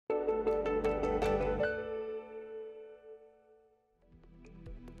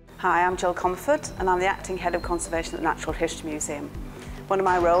Hi, I'm Gill Comerford and I'm the Acting Head of Conservation at the Natural History Museum. One of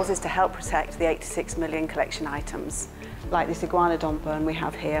my roles is to help protect the 86 million collection items, like this iguanodon bone we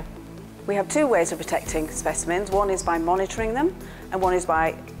have here. We have two ways of protecting specimens. One is by monitoring them and one is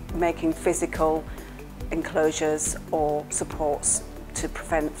by making physical enclosures or supports to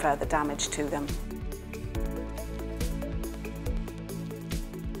prevent further damage to them.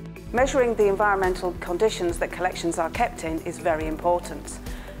 Measuring the environmental conditions that collections are kept in is very important.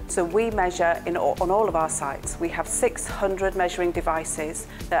 So we measure on all of our sites. We have 600 measuring devices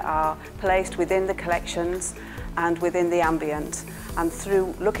that are placed within the collections and within the ambient. And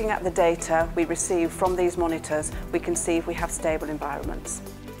through looking at the data we receive from these monitors, we can see if we have stable environments.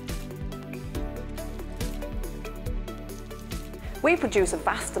 We produce a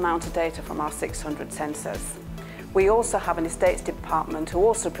vast amount of data from our 600 sensors. We also have an estates department who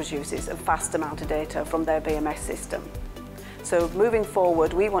also produces a vast amount of data from their BMS system. So moving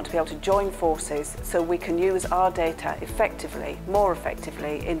forward, we want to be able to join forces so we can use our data effectively, more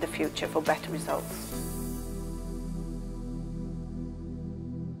effectively in the future for better results.